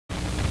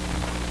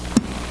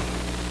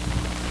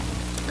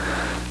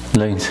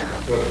lens.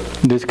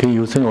 This key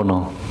using or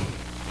no?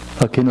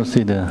 I cannot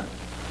see the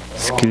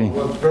screen.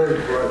 Oh, very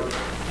bright.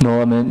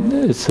 No, I mean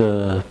it's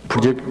a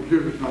project. The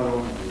computer's not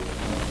on.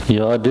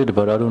 Yeah, I did,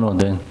 but I don't know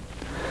then.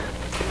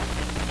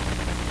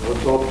 Well,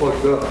 it's all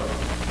plugged up.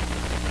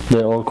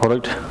 They're all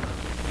correct?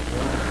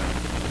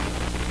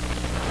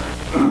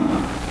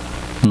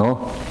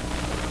 No?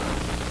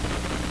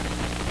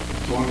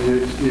 It's on the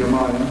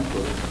HDMI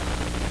input.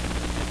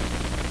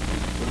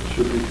 It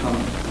should be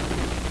coming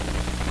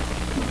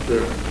up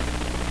there.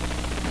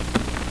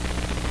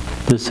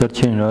 The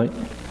searching, right?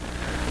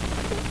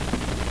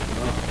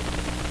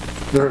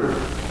 There it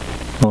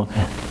is.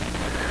 Okay.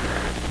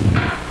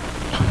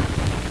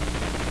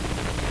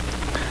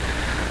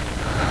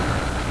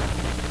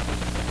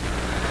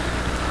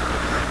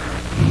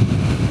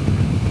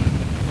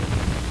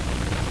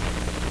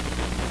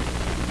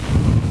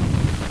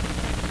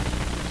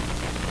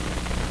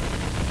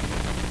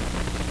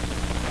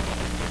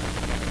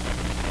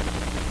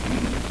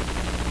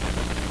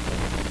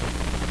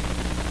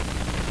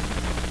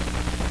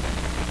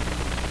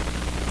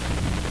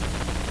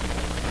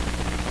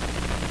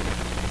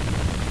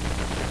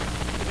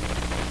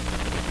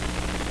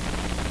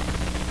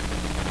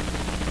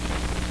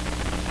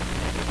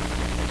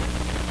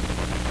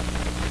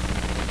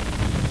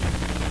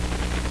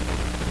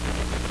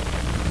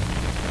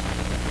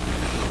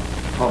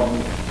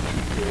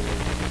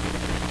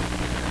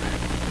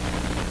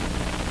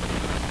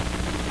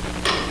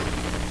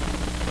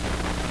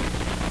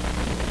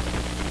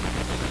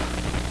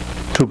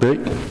 Too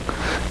big.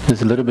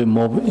 Just a little bit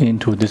more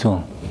into this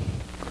one.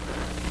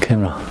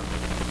 Camera.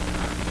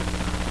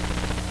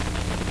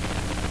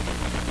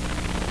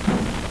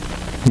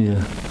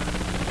 Yeah.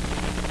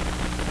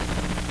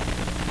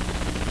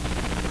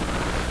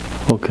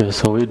 Okay,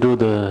 so we do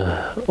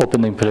the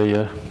opening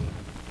prayer.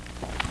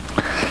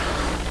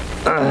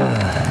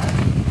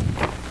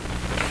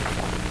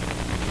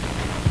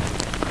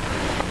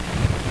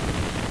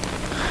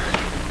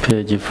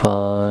 Page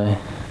 5.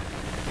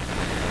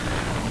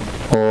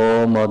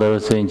 All Mother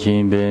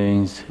Sentient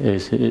beings,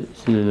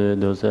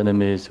 those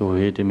enemies who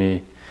hate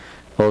me,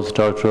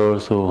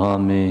 obstructors who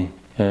harm me,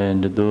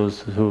 and those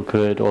who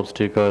create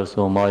obstacles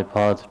on my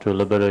path to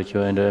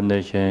liberation and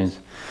omniscience,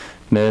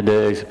 may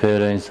they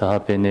experience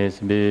happiness,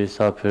 be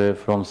separate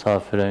from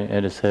suffering,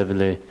 and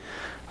safely.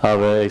 I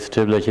will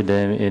establish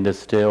them in the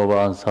state of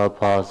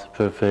unsurpassed,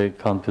 perfect,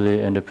 complete,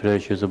 and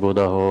precious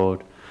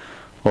Buddhahood.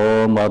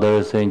 All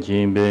Mother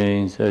Sentient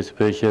beings,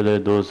 especially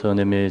those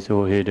enemies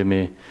who hate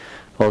me,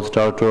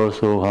 obstructors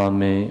who harm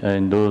me,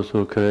 and those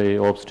who create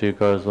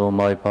obstacles on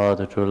my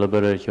path to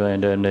liberation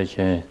and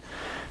omniscience,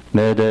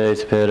 may they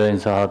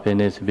experience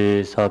happiness,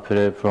 be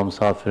separate from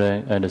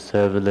suffering, and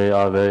safely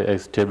I will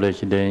establish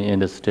them in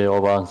the state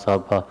of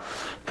unsurpassed,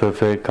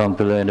 perfect,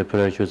 complete, and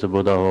precious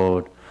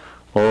Buddhahood.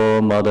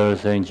 All Mother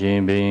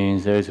Sentient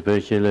beings,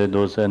 especially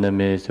those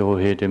enemies who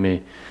hate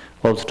me,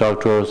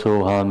 obstructors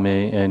who harm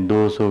me, and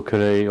those who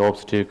create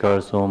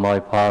obstacles on my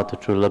path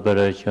to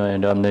liberation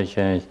and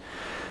omniscience,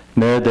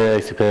 may they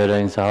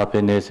experience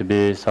happiness,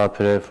 be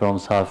separate from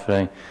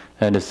suffering,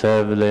 and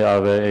safely I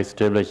will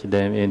establish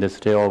them in the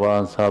state of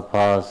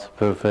unsurpassed,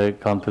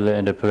 perfect, complete,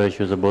 and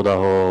precious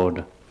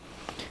Buddhahood.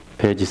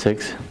 Page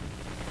 6.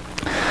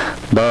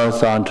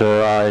 Thus,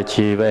 until I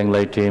achieve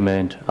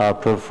enlightenment, I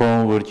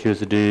perform virtuous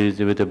deeds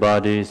with the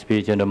body,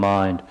 speech, and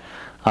mind.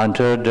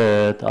 Until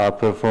death, I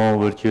perform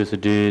virtuous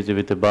deeds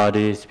with the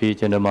body,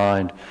 speech, and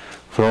mind.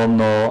 From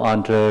now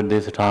until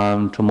this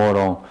time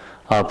tomorrow,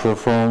 I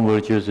perform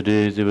virtuous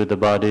deeds with the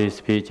body,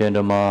 speech,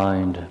 and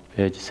mind.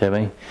 Page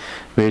 7.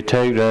 We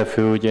take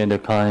refuge in the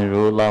kind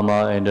root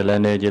Lama and the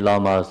lineage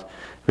Lamas.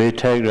 We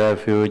take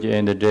refuge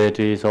in the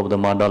deities of the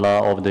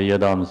mandala of the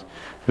Yadams.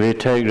 We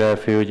take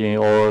refuge in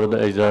all the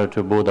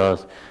exalted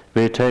Buddhas.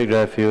 We take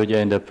refuge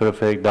in the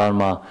perfect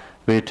Dharma.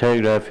 We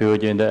take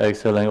refuge in the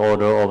excellent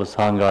order of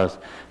Sanghas.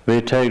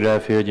 We take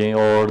refuge in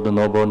all the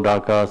noble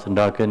Dhakas,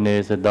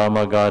 Dhakinis,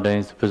 Dharma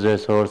gardens,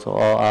 possessors of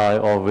eye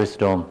of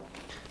wisdom.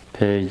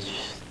 Page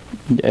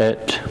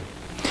 8.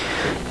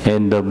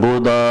 In the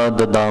Buddha,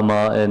 the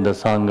Dharma, and the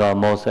Sangha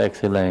most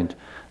excellent,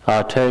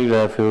 I take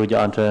refuge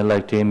until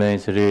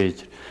enlightenment is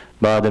reached.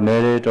 By the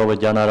merit of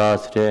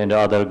generosity and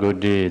other good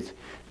deeds,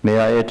 may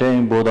I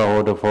attain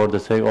Buddhahood for the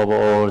sake of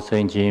all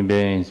sentient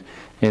beings.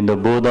 In the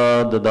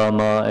Buddha, the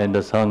Dharma, and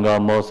the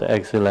Sangha most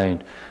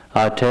excellent,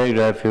 I take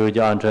refuge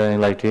until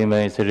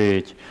enlightenment is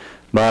reached.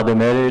 By the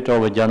merit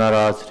of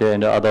generosity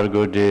and other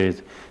good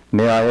deeds,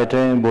 may I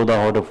attain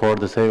Buddhahood for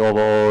the sake of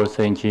all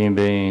sentient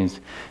beings.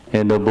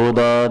 In the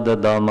Buddha, the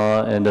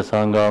Dharma, and the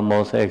Sangha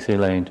most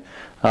excellent,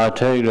 I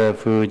take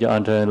refuge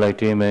until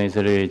enlightenment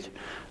is reached.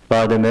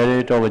 By the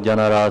merit of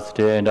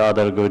generosity and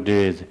other good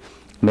deeds,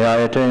 may I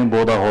attain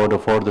Buddhahood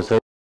for the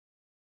sake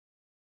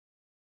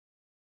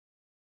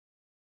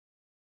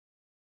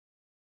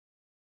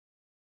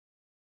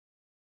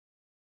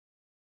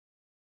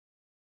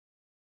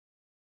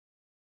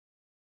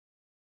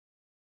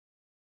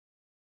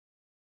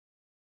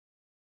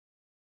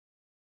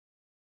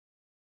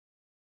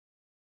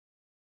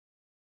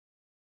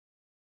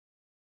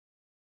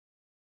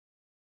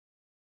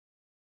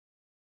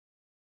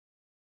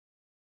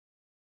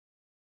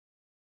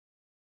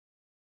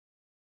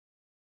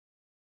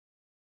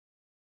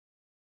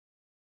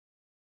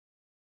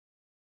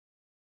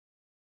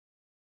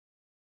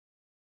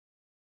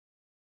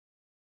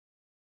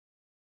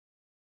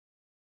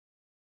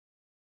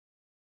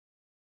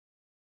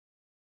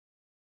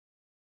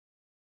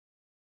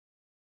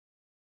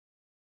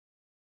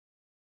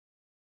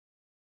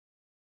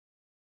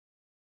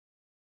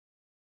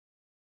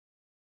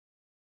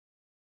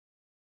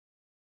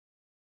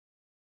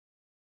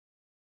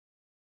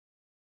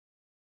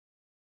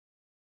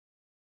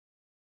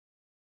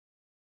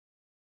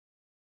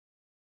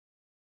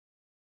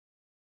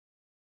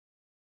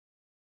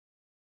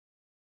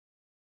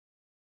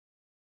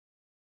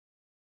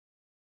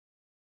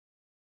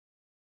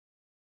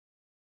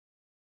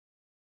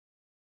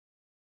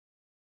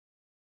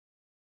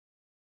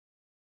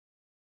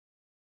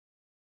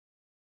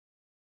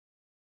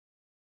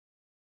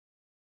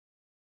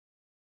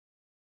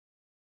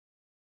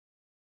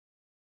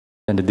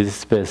and this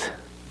space.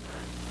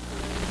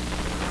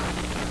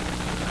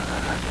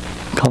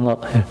 Come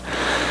up here.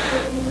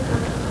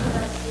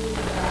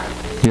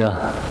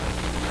 Yeah.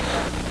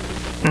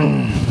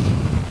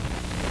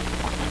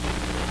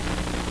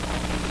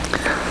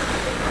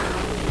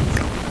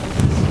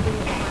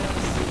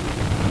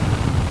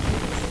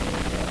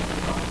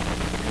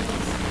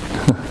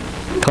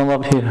 Come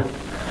up here.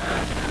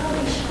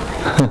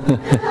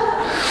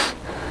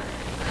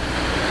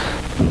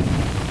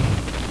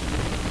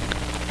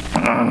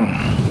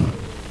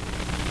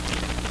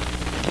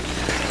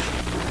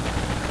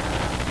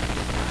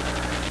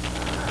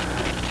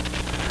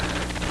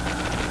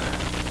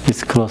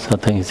 It's close, I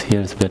think it's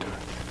here is better.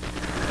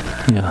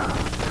 Yeah.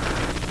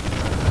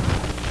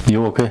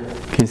 You okay?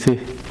 Can you see?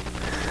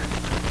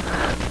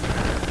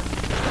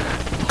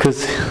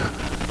 Because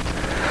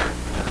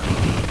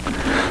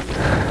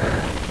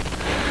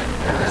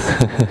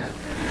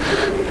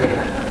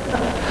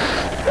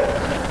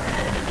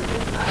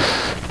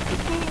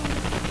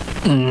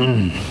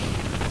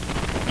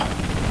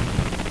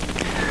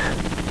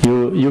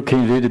you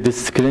can read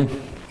this screen.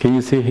 Can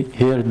you see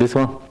here this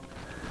one?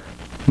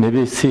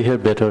 Maybe see here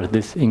better.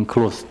 This in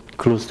close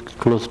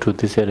to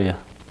this area.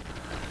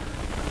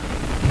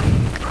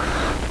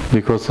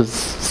 Because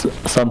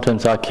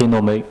sometimes I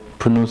cannot make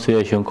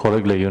pronunciation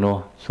correctly, you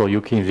know. So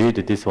you can read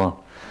this one.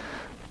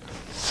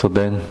 So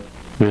then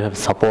we have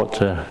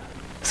support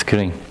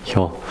screen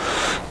here.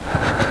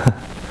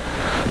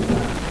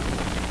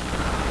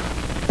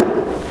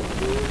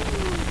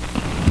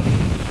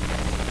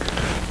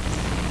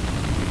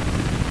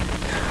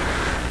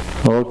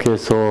 Okay,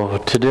 so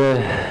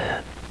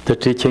today the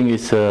teaching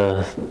is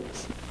a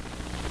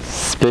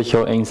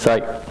special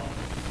insight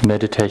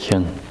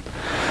meditation.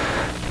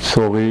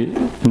 So we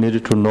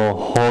need to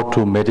know how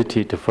to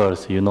meditate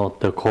first, you know,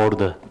 called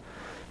the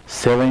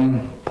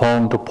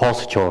 7-point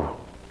posture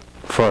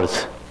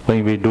first.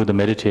 When we do the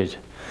meditate,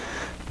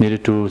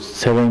 need to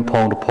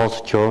 7-point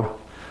posture,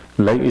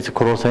 leg is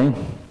crossing,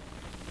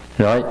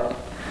 right?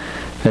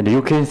 And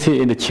you can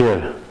sit in the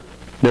chair,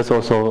 that's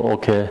also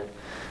okay.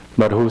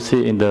 But who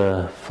sit in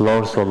the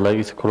floor, so leg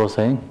is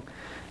crossing,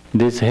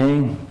 this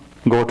hand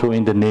go to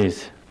in the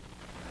knees.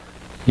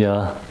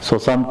 Yeah, so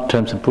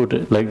sometimes put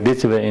it like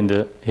this way in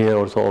the here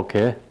also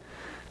okay.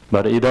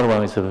 But either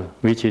one is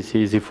which is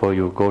easy for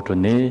you. Go to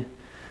knee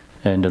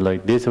and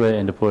like this way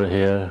and put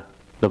here.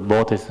 The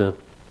both is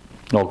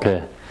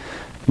okay.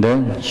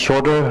 Then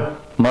shoulder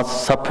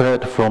must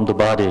separate from the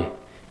body.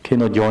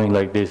 Cannot join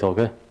like this,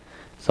 okay?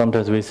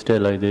 Sometimes we stay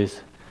like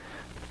this.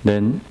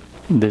 Then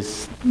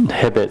this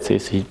habits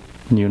is,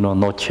 you know,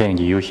 not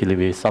change. Usually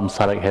we some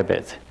select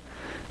habits.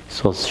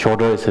 So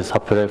shoulder is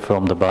separate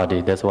from the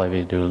body. That's why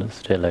we do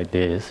stay like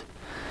this.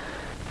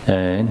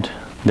 And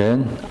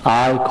then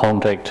eye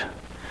contact.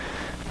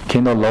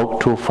 Cannot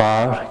look too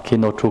far,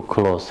 cannot too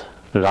close.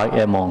 Right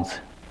amongst.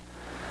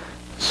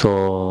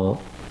 So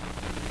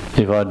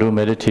if I do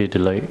meditate,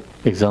 like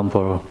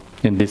example,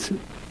 in this,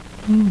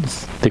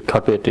 the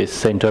carpet is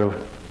center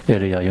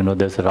area. You know,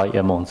 there's right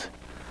amongst.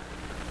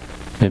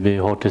 Maybe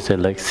how to say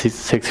like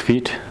 6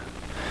 feet.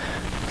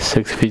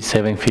 6 feet,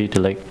 7 feet,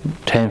 like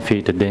 10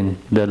 feet, then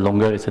the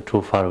longer is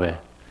too far away.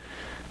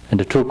 And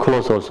the too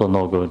close also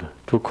no good.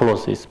 Too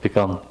close is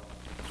become,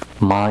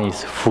 mind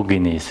is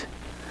fogginess,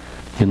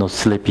 you know,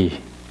 sleepy.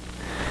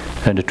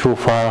 And the too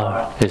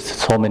far is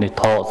so many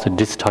thoughts,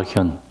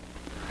 distraction.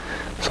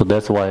 So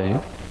that's why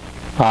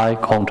eye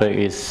contact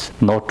is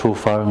not too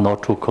far,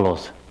 not too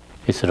close.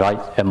 It's right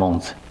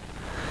amongst.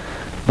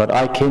 But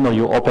eye cannot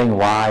you open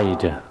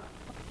wide,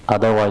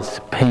 otherwise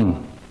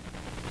pain,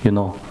 you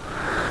know.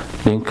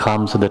 Then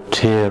comes the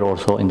tear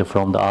also in the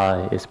from the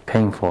eye, it's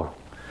painful.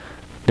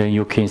 Then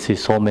you can see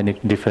so many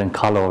different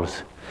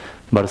colors.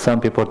 But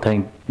some people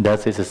think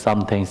that is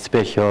something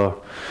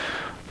special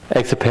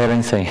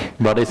experiencing,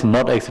 but it's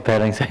not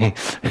experiencing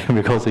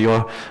because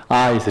your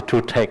eye is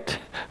too tight.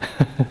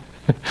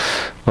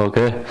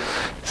 Okay?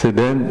 So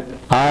then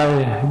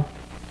eye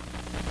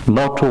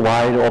not too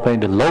wide open,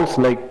 the lower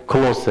leg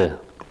closer.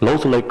 Lower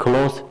leg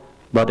close,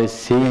 but it's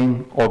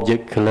seeing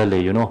object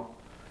clearly, you know.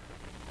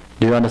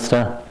 Do you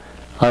understand?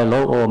 Eye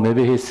low, or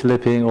maybe he's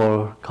sleeping,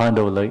 or kind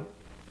of like,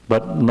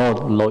 but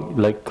not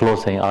like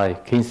closing eye,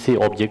 can see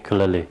object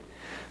clearly.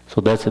 So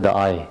that's the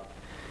eye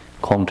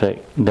contact.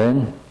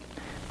 Then,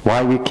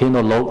 why we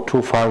cannot look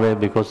too far away?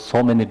 Because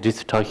so many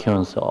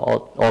distractions,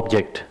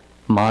 object,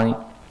 mind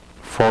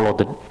follow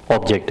the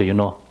object, you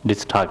know,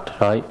 distract,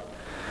 right?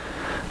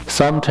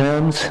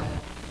 Sometimes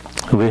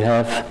we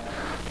have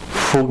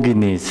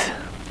fogginess,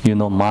 you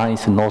know, mind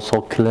is not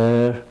so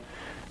clear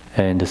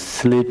and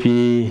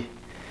sleepy.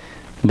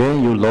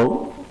 Then you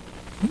look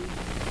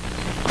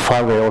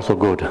far away also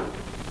good,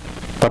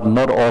 but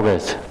not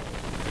always.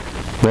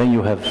 When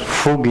you have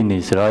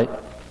fogginess, right,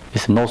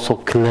 it's not so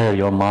clear,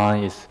 your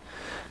mind is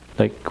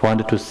like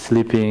wanted to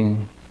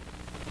sleeping,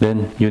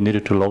 then you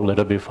need to look a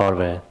little bit far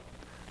away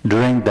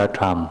during that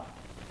time.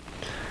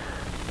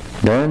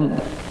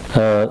 Then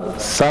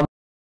some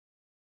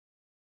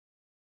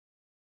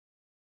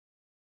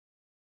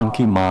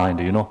monkey mind,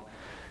 you know,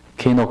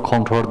 cannot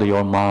control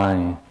your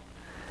mind.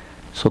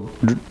 So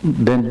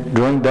then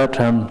during that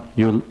time,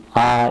 your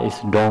eye is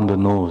down the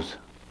nose.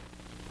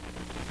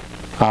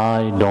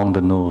 Eye down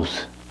the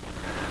nose.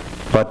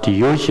 But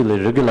usually,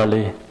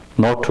 regularly,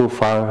 not too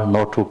far,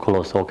 not too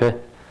close, okay?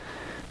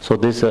 So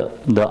this,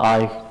 the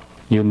eye,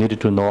 you need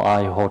to know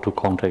eye how to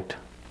contact.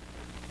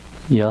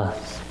 Yeah,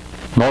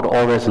 not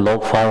always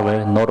look far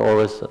away, not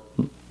always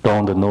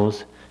down the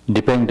nose,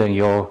 depending on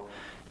your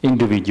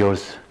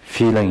individual's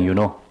feeling, you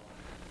know.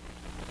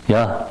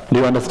 Yeah,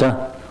 do you understand?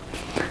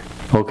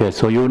 Okay,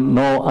 so you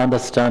know,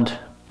 understand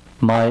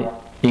my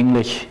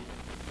English,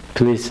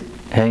 please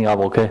hang up,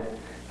 okay?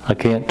 I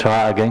can't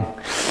try again.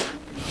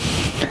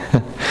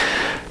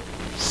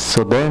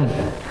 So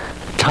then,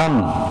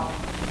 tongue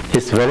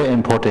is very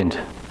important.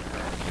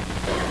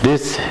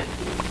 This,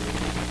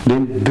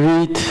 then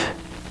breathe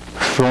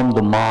from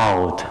the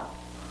mouth.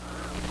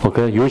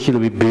 Okay, usually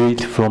we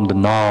breathe from the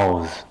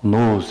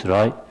nose,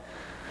 right?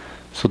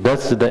 So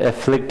that's the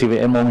afflictive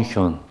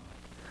emotion.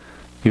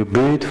 You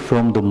breathe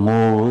from the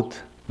mouth.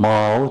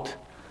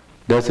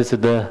 That is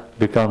the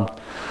become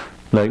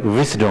like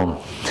wisdom.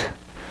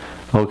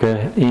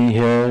 Okay, in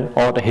here,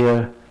 out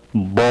here,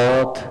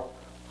 both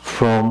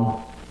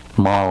from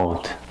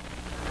mouth.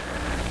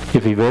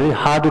 If it's very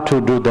hard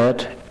to do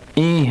that,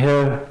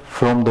 inhale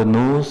from the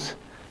nose,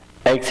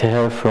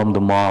 exhale from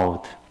the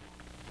mouth.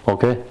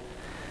 Okay?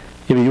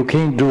 If you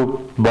can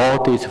do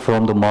both is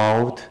from the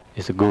mouth,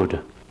 it's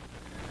good.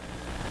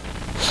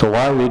 So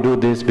why we do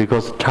this?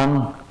 Because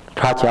tongue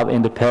touch up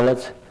in the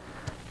palate,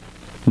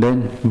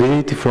 then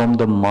breathe from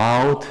the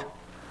mouth.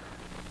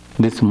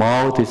 This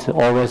mouth is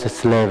always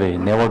slimy,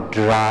 never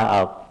dry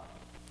up.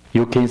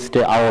 You can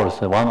stay hours,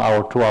 1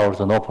 hour, 2 hours,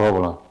 no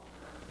problem.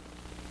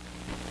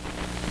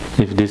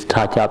 If this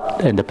touch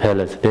up in the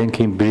palate, then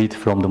can breathe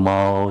from the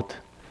mouth,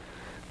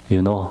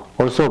 you know.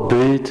 Also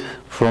breathe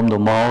from the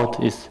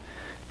mouth is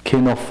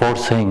kind of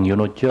forcing, you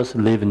know, just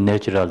live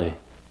naturally.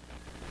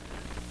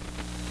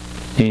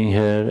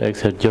 Inhale,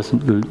 exhale, just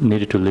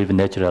need to live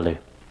naturally.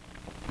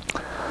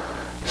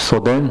 So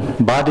then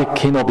body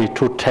cannot be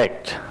too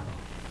tight.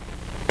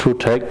 Too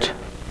tight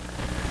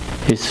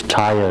is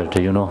tired,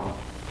 you know.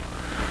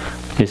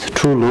 It's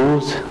too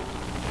loose,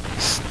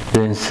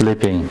 then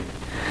sleeping,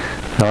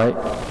 right?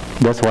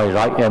 That's why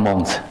right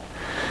amongst,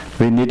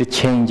 we need to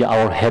change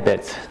our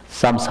habits,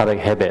 some sort of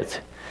habits.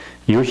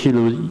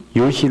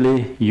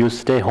 Usually you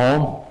stay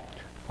home,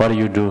 what do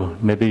you do?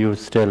 Maybe you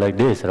stay like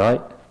this,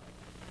 right?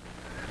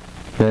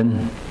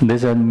 Then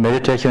this is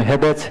meditation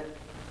habits?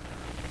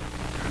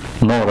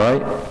 No,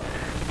 right?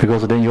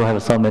 Because then you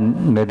have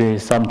some, maybe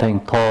something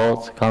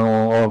thoughts come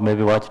on, or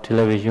maybe watch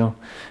television.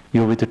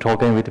 You will be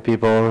talking with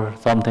people,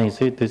 something,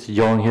 see this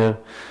John here.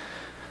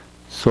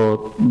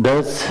 So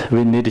that's,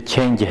 we need to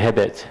change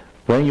habits.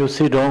 When you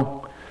sit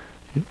down,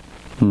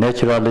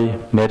 naturally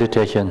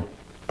meditation,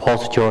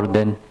 posture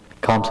then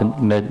comes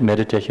in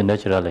meditation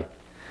naturally.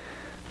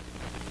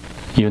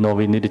 You know,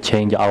 we need to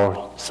change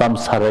our some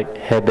sort of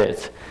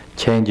habits,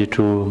 change it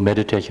to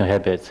meditation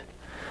habits.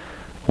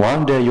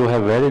 One day you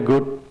have very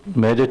good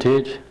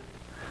meditate,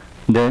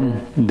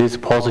 then this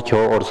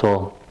posture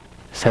also,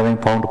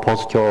 7-point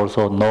posture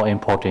also not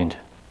important.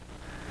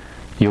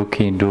 You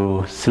can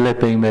do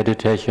sleeping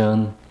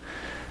meditation,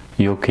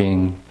 you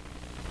can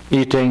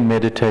eating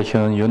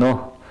meditation, you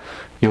know,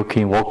 you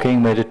can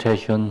walking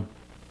meditation.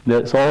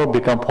 That's all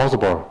become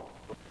possible.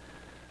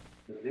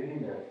 The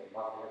beginner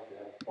must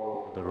have to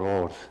follow the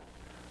rules.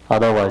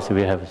 Otherwise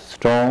we have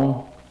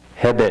strong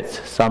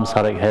habits, some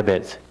sort of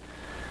habits,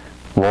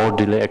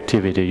 worldly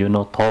activity, you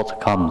know,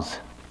 thought comes.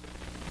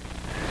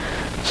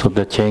 So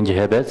the change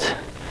habits.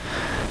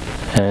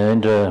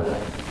 And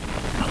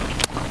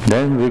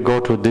then we go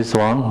to this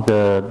one.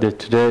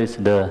 Today is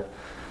the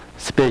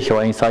spatial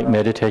insight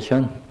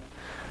meditation.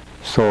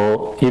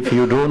 So if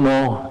you don't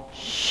know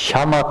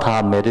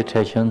shamatha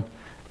meditation,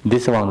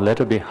 this one a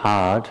little bit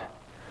hard.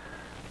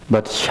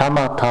 But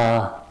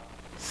shamatha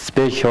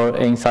spatial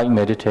insight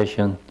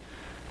meditation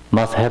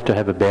must have to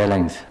have a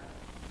balance.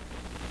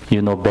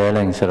 You know,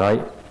 balance,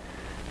 right?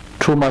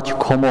 Too much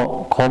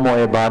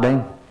komo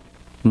abading,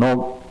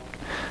 no.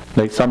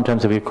 Like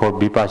sometimes we call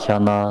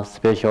vipassana,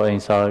 spatial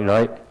insight,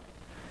 right?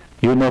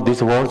 You know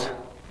these words?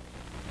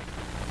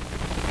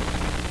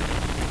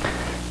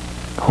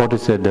 What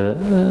is it?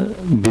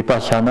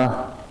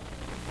 Vipassana,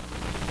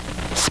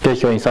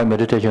 spatial insight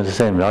meditation is the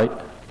same, right?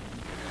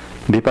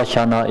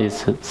 Vipassana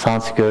is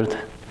Sanskrit,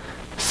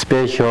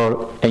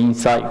 spatial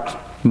insight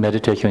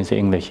meditation is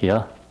English,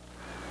 yeah?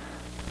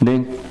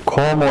 Then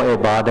komo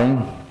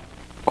abading,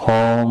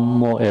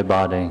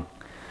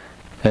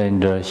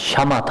 and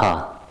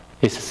shamatha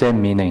is the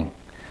same meaning.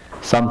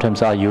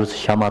 Sometimes I use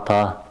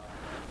shamatha,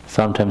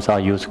 sometimes I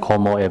use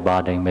komo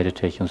abading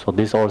meditation. So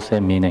this all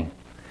same meaning.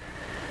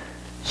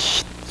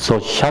 So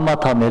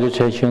shamatha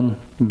meditation,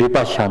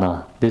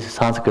 vipassana, this is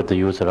Sanskrit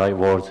use the right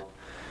words.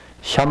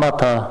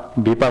 Shamatha,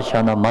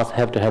 vipassana must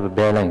have to have a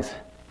balance.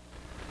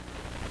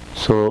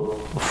 So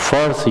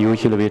first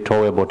usually we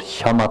talk about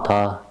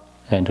shamatha,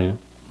 and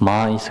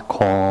mind is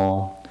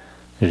calm,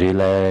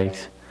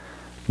 relax,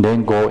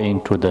 then go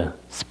into the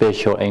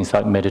spatial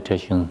insight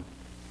meditation,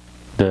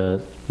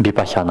 the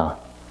vipassana.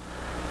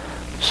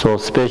 So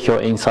spatial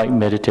insight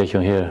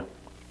meditation here,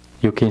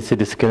 you can see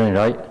the screen,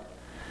 right?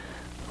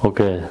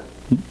 Okay,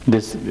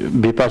 this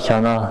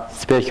vipassana,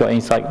 spatial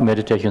insight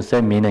meditation,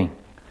 same meaning.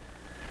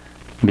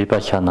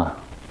 Vipassana.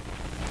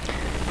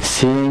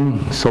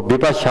 Seeing, so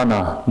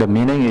vipassana, the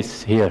meaning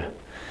is here.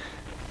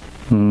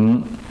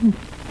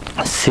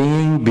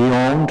 Seeing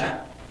beyond,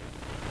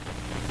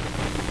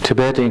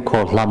 Tibetan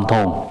called Lam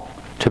Thong.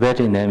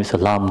 Tibetan name is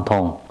Lam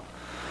Thong.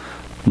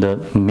 The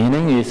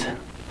meaning is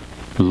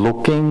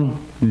looking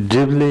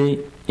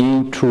deeply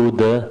into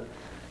the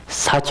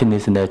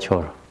suchness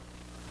nature.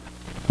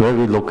 Where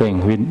we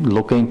looking? We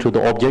looking to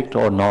the object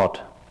or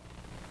not?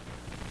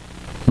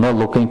 Not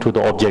looking to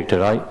the object,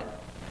 right?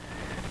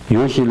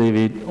 Usually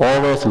we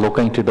always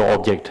looking to the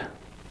object.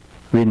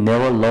 We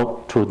never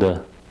look to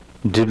the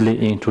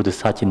deeply into the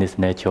suchness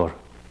nature.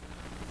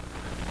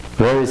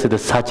 Where is the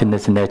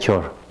suchness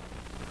nature?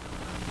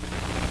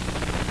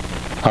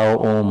 Our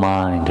own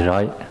mind,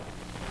 right?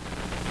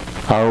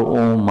 Our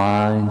own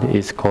mind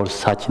is called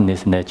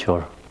suchness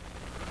nature.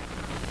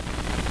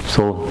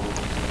 So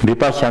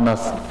vipassana,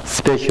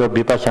 special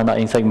vipassana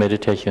insight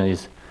meditation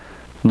is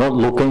not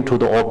looking to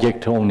the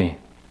object only.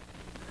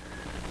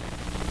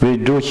 We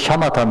do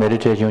shamatha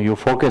meditation, you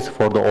focus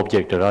for the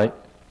object, right?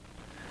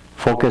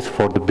 Focus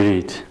for the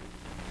breath.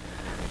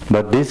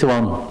 But this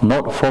one,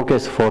 not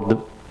focus for the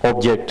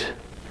object,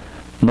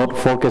 not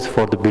focus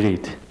for the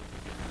breath.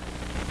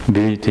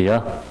 Breath,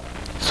 yeah?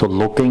 So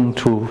looking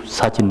to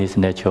suchness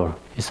nature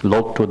is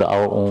look to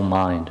our own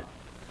mind,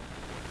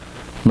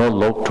 not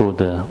look to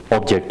the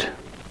object.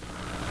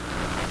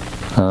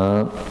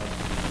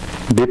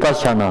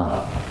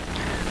 Vipassana,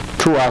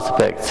 two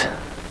aspects.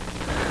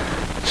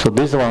 So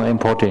this one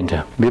important.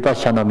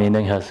 Vipassana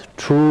meaning has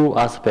two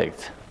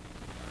aspects.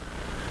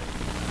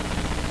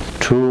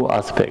 Two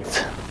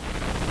aspects.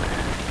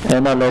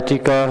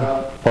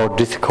 Analytical or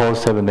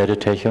discursive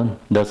meditation,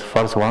 that's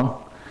first one.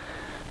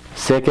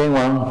 Second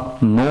one,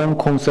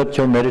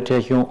 non-conceptual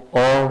meditation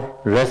or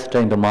rest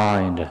in the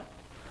mind.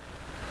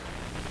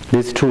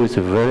 These two is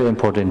very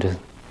important.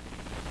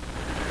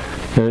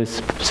 There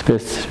is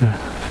space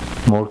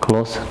more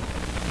close.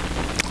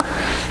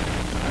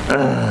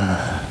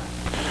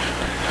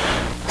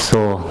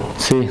 So,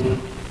 see,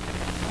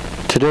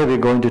 today we're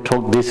going to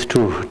talk these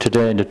two,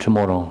 today and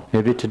tomorrow.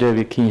 Maybe today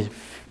we can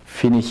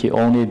finish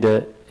only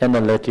the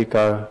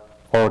analytical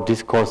or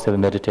discursive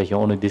meditation,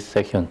 only this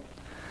section.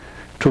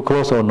 Too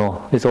close or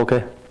no? It's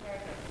okay?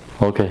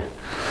 Okay.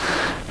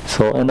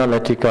 So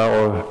analytical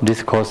or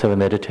discursive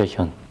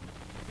meditation.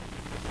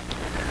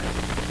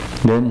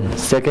 Then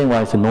second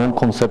one is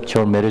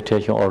non-conceptual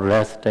meditation or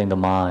rest in the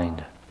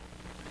mind.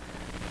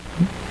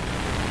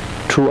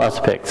 Two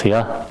aspects,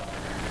 yeah?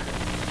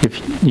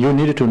 If you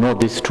need to know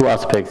these two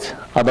aspects,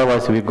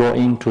 otherwise we go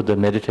into the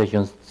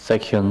meditation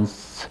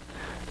sections,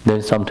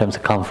 then sometimes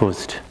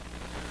confused.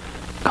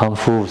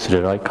 Confused,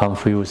 right?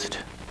 Confused.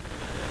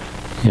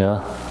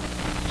 Yeah?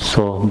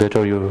 So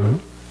better you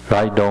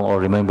write down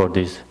or remember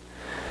this.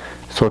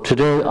 So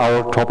today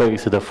our topic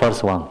is the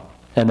first one,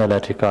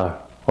 analytical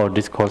or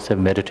discursive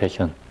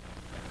meditation.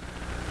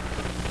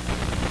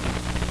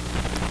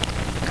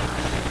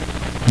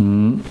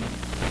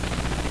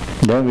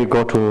 Then we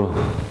go to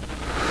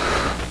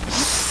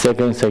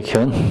second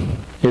section.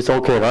 It's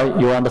okay, right?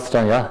 You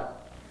understand, yeah?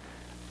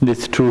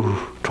 These two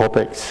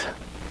topics.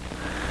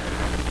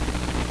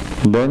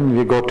 Then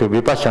we go to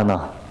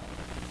vipassana,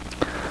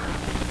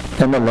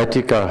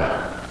 analytical,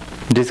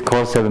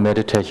 discursive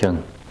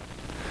meditation.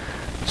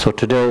 So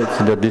today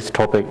it's this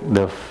topic,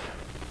 the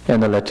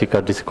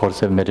analytical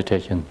discursive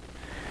meditation.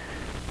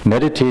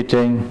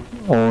 Meditating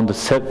on the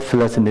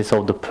selflessness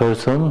of the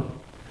person,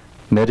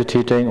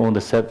 meditating on the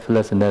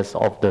selflessness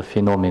of the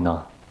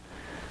phenomena.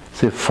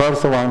 The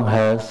first one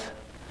has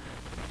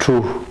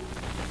two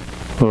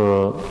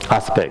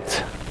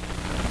aspects.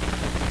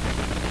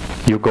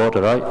 You got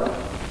it, right?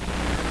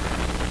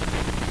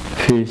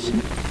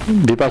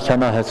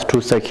 Vipassana has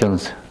two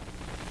sections.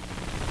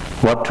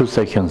 What two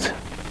sections?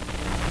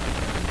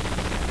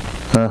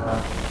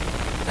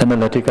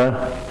 Analytical,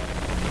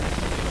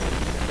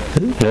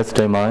 rest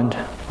in mind.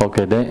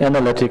 Okay, then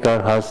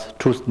analytical has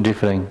two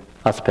different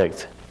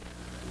aspects.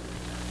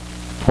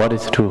 What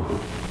is two?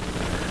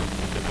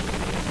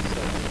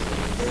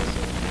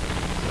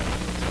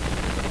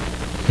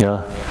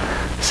 Yeah.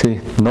 See,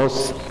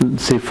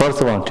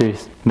 first one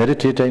is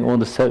meditating on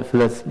the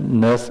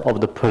selflessness of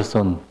the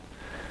person.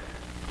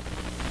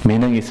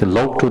 Meaning is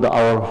look to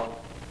our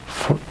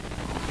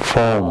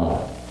form,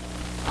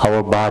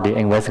 our body,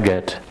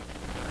 investigate.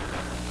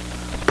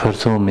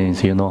 Person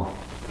means,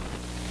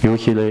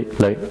 usually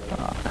like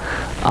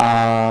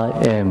I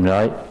am,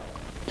 right?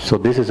 So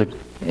this is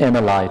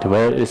analyze,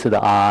 where is the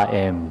I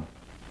am?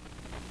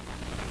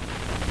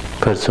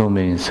 Person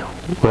means,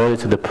 where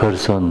is the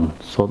person?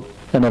 So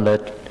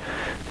analyze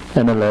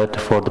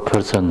for the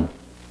person.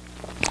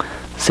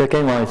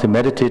 Second one is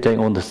meditating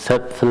on the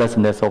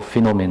selflessness of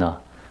phenomena.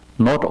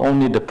 Not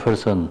only the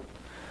person,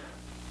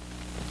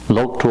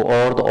 look to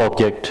all the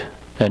object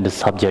and the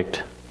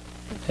subject,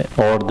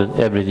 all the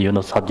every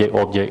subject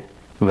object.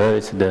 Where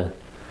is the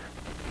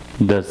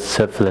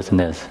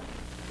selflessness?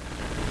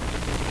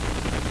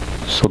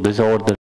 So these are all the